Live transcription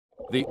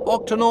the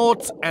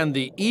Octonauts and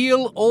the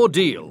Eel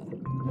Ordeal.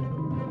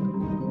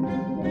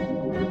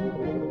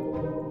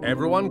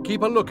 Everyone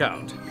keep a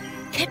lookout.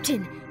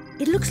 Captain,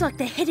 it looks like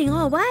they're heading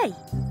our way.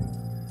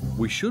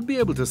 We should be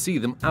able to see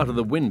them out of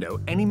the window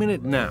any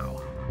minute now.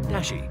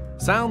 Dashi,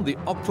 sound the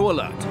Octo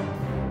alert.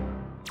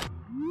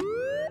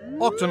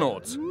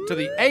 Octonauts, to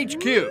the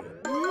HQ.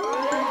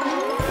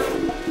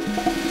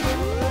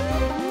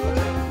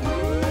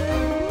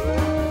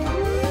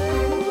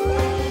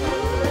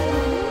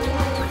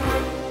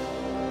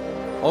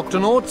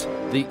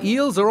 Octonauts, the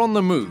eels are on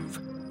the move.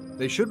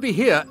 They should be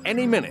here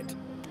any minute.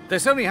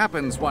 This only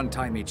happens one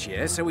time each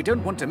year, so we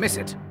don't want to miss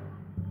it.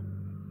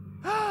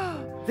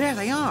 There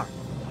they are!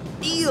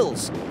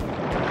 Eels!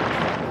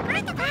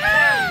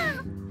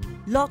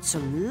 Lots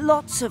and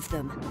lots of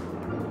them.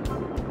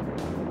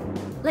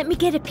 Let me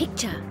get a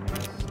picture.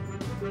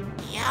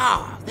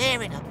 Yeah,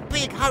 they're in a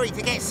big hurry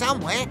to get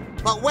somewhere,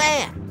 but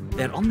where?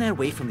 They're on their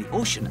way from the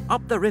ocean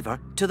up the river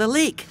to the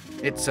lake.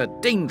 It's a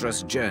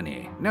dangerous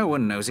journey. No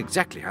one knows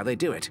exactly how they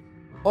do it.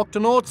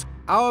 Octonauts,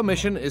 our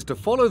mission is to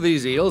follow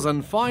these eels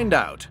and find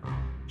out.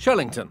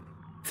 Shellington.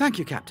 Thank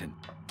you, Captain.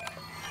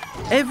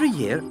 Every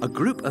year, a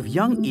group of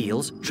young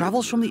eels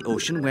travels from the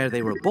ocean where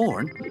they were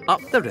born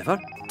up the river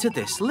to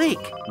this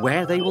lake,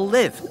 where they will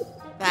live.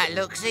 That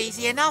looks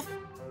easy enough.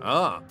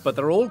 Ah, but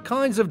there are all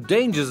kinds of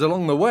dangers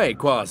along the way,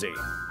 Quasi.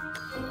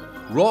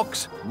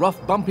 Rocks,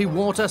 rough bumpy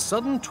water,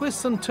 sudden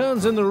twists and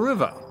turns in the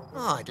river.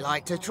 I'd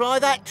like to try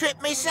that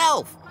trip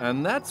myself.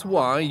 And that's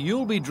why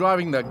you'll be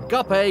driving the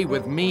Guppy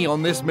with me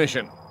on this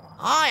mission.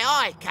 Aye,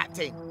 aye,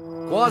 Captain.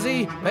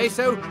 Quasi,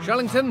 Peso,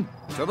 Shellington,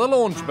 to the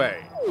launch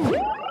bay.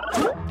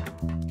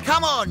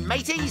 Come on,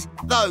 mateys.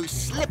 Those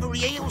slippery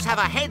eels have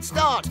a head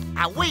start,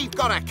 and we've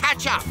got to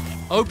catch up.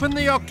 Open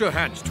the octo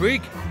hatch,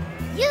 Tweak.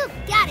 You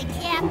got it,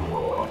 Cap.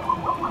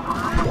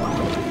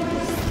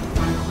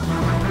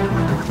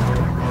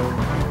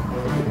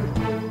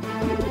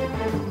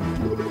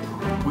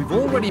 We've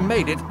already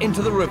made it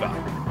into the river.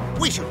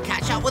 We should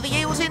catch up with the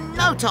eels in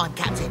no time,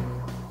 Captain.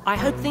 I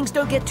hope things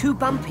don't get too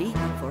bumpy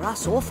for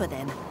us or for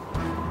them.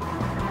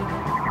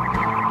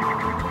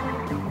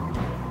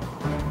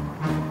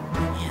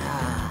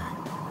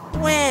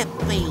 Where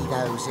be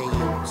those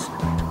eels?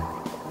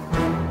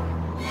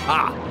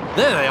 Ah,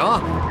 there they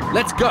are.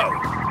 Let's go.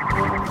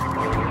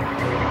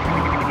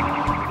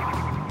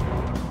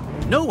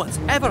 No one's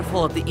ever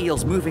followed the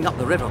eels moving up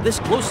the river this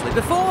closely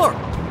before.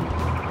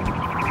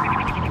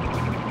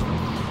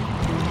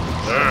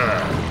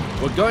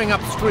 We're going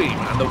upstream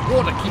and the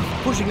water keeps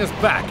pushing us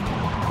back.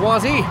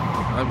 Quasi,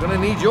 I'm going to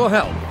need your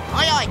help.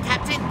 Aye, aye,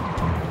 Captain.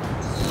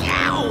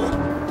 Yow!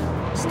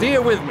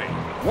 Steer with me.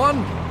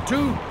 1,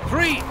 2,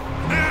 3.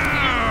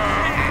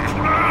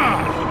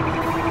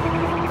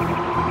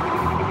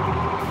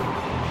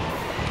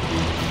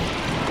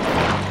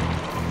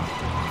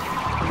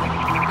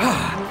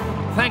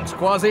 Thanks,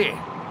 Quasi.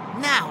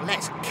 Now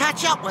let's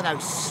catch up with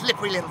those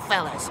slippery little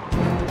fellas.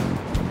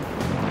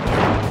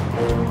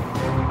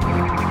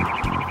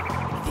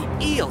 The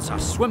eels are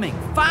swimming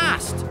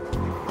fast.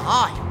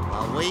 Aye,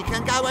 well, we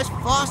can go as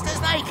fast as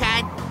they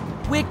can.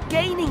 We're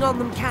gaining on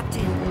them,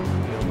 Captain.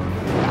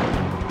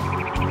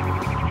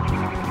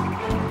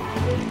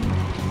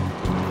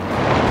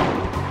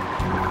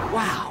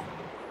 Wow,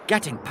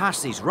 getting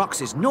past these rocks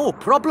is no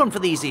problem for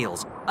these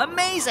eels.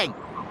 Amazing!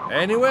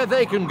 Anywhere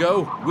they can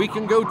go, we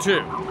can go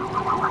too.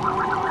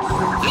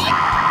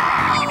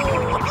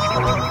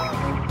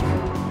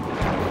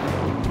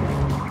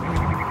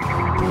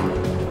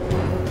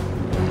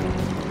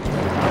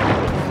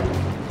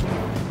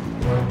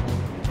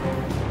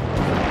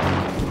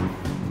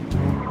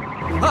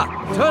 Ha!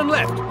 Turn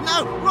left.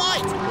 No,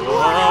 right!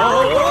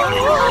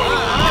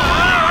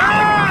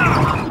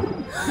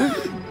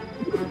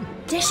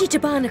 Dashi to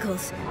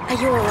Barnacles, are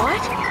you all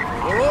right?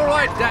 We're all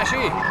right,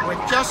 Dashi.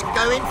 We're just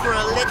going for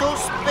a little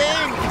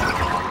spin.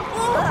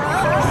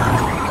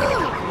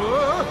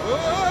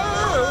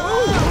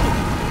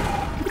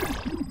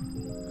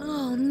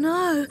 Oh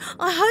no,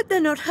 I hope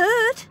they're not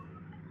hurt.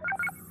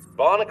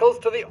 Barnacles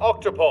to the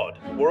octopod.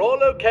 We're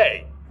all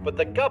okay, but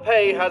the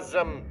Guppy has,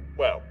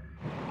 well,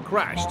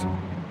 crashed.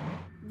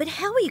 But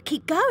how will you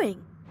keep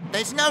going?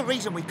 There's no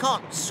reason we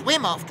can't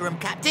swim after them,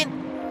 Captain.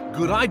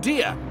 Good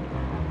idea.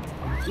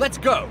 Let's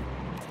go.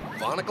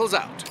 Barnacles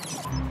out.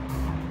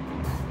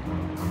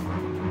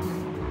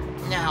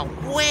 Now,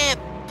 where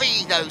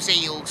be those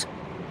eels?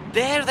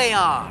 There they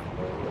are.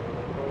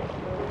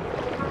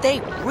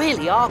 They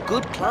really are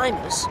good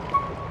climbers.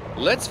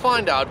 Let's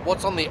find out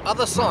what's on the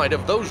other side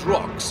of those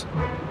rocks.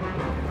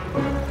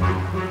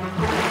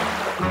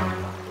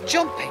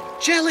 Jumping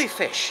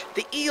jellyfish.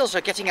 The eels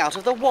are getting out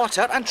of the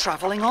water and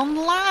travelling on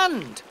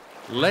land.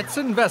 Let's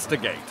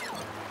investigate.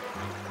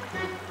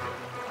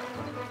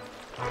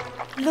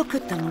 Look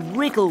at them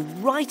wriggle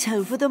right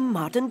over the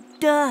mud and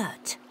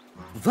dirt.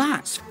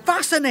 That's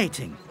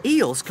fascinating.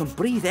 Eels can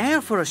breathe air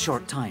for a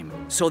short time,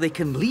 so they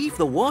can leave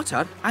the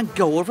water and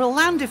go over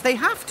land if they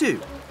have to.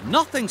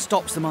 Nothing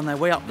stops them on their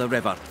way up the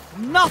river.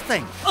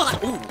 Nothing!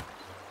 Help!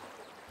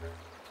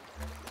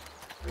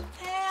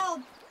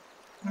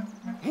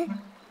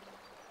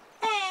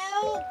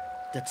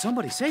 Did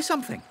somebody say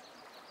something?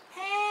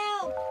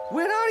 Help!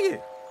 Where are you?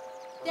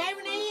 Down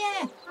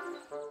here!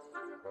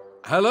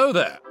 Hello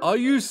there. Are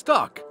you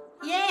stuck?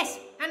 Yes,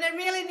 and I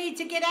really need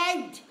to get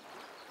out.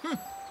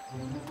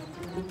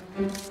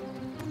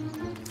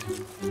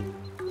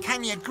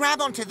 Can you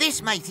grab onto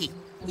this, matey?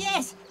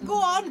 Yes, go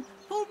on.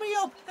 Pull me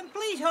up and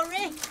please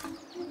hurry.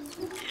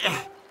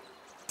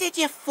 Did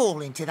you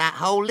fall into that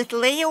hole,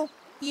 little eel?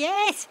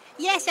 Yes,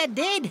 I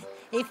did.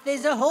 If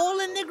there's a hole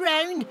in the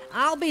ground,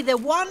 I'll be the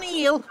one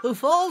eel who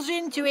falls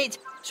into it.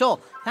 So,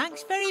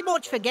 thanks very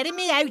much for getting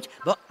me out,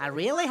 but I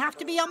really have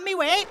to be on my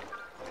way.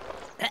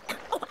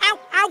 Ow,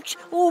 ouch!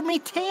 Oh, my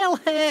tail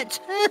hurts.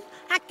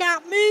 I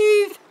can't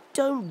move.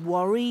 Don't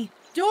worry.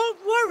 Don't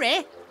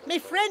worry. My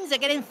friends are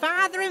getting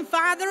farther and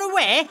farther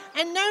away,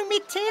 and now my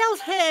tail's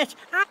hurt.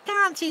 I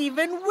can't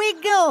even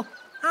wiggle.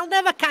 I'll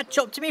never catch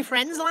up to my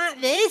friends like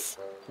this.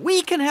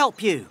 We can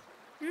help you.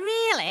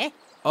 Really?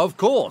 Of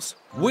course.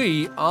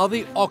 We are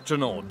the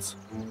Octonauts.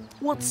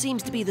 What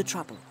seems to be the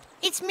trouble?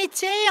 It's my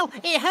tail.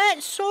 It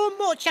hurts so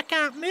much I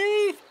can't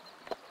move.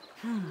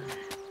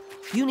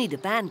 You need a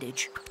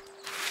bandage.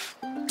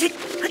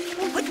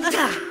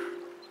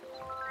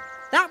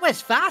 That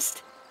was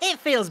fast. It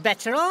feels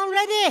better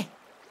already.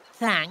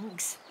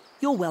 Thanks.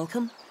 You're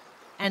welcome.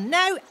 And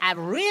now I've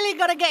really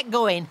got to get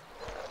going.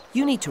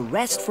 You need to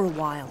rest for a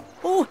while.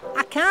 Oh,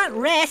 I can't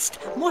rest.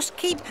 Must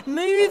keep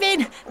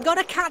moving.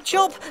 Gotta catch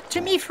up to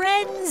me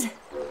friends.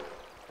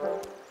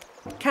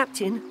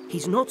 Captain,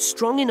 he's not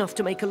strong enough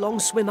to make a long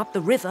swim up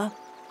the river.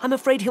 I'm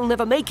afraid he'll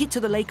never make it to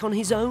the lake on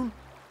his own.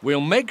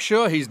 We'll make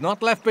sure he's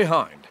not left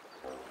behind.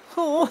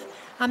 Oh,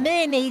 I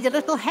may need a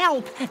little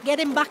help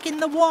getting back in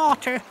the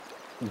water.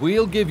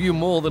 We'll give you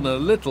more than a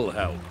little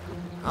help.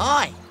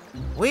 Aye,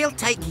 we'll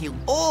take you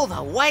all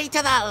the way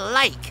to the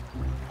lake.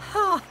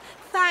 Oh,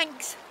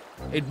 thanks.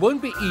 It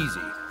won't be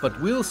easy, but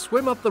we'll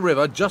swim up the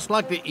river just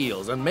like the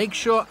eels and make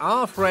sure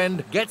our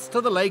friend gets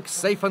to the lake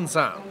safe and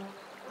sound.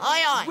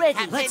 Aye, aye, Ready,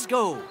 Captain. Let's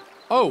go.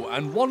 Oh,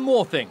 and one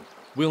more thing.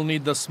 We'll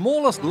need the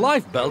smallest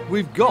life belt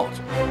we've got.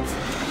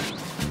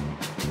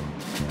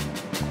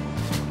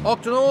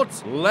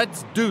 Octonauts,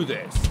 let's do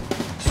this.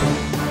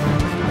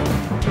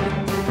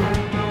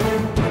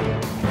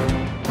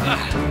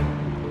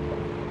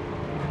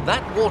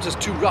 That water's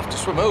too rough to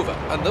swim over,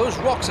 and those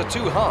rocks are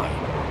too high.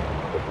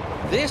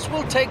 This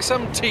will take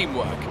some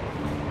teamwork.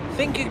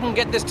 Think you can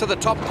get this to the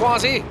top,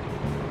 Quasi?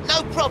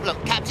 No problem,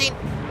 Captain.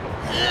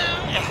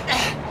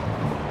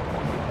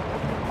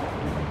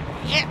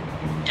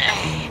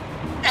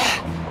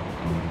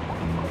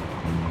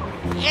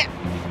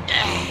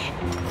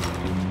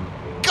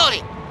 Got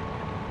it.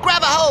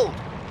 Grab a hold.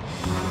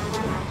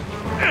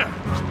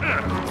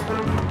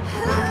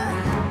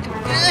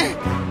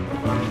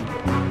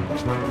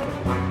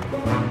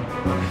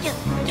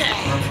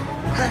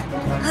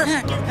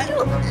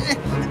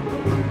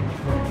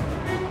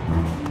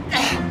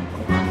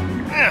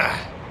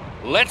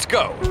 Let's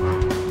go.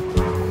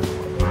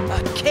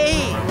 A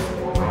cave.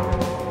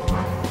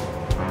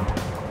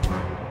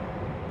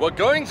 We're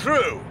going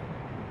through.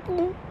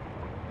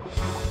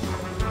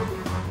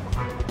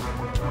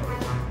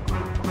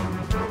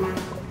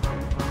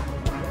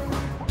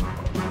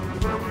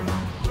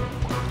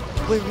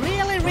 We're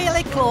really,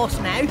 really close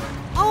now.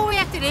 All we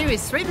have to do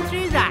is swim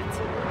through that.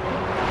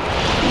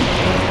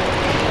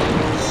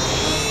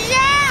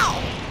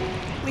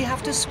 Yeah! We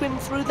have to swim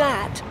through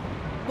that.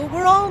 But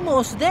we're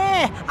almost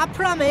there, I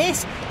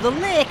promise. The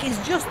lake is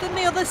just on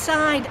the other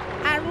side.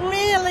 I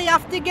really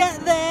have to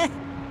get there.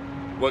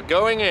 We're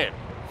going in.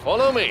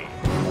 Follow me.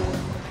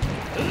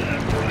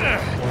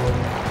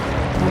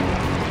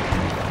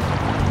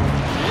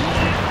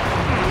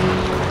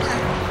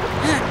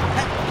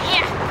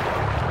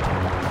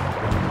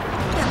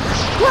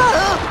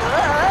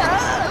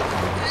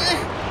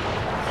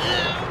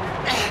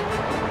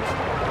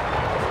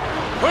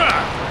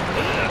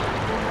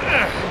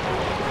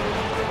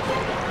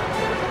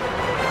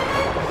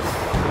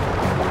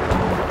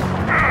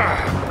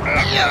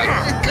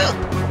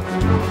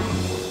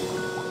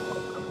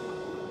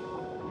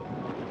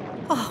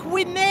 Oh,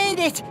 we made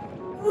it!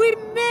 We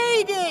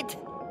made it!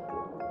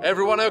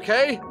 Everyone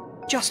okay?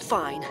 Just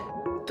fine.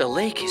 The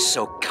lake is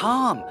so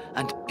calm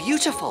and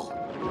beautiful.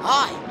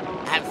 Aye,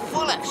 and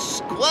full of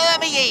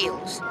squirmy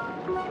eels.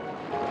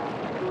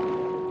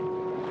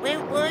 Where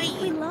were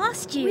We you?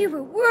 lost you. We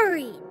were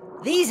worried.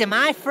 These are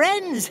my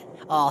friends.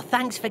 Oh,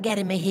 thanks for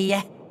getting me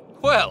here.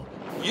 Well,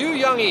 you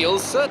young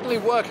eels certainly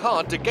work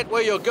hard to get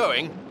where you're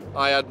going.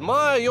 I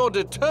admire your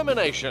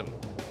determination.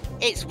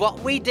 It's what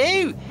we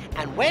do.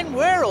 And when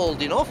we're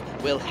old enough,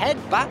 we'll head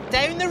back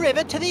down the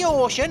river to the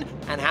ocean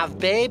and have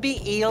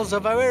baby eels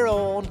of our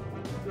own.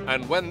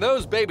 And when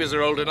those babies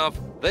are old enough,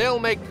 they'll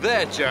make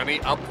their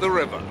journey up the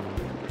river.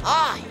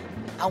 Aye,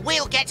 and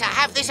we'll get to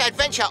have this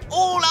adventure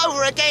all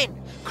over again.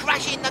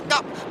 Crashing the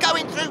duck,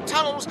 going through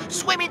tunnels,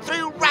 swimming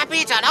through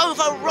rapids and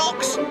over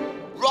rocks.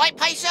 Right,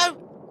 Peso?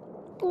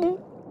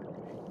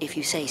 If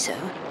you say so.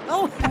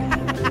 Oh,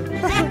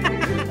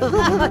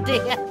 oh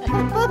dear.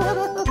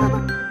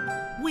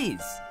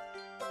 Wizz.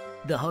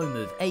 the home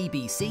of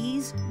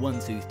ABCs, 1,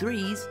 2,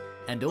 3s,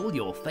 and all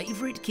your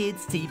favourite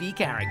kids' TV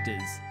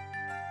characters.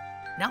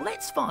 Now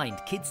let's find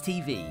Kids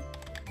TV.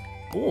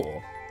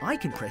 Or I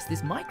can press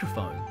this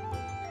microphone.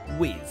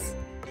 Wizz.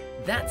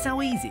 That's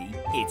how easy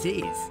it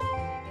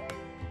is.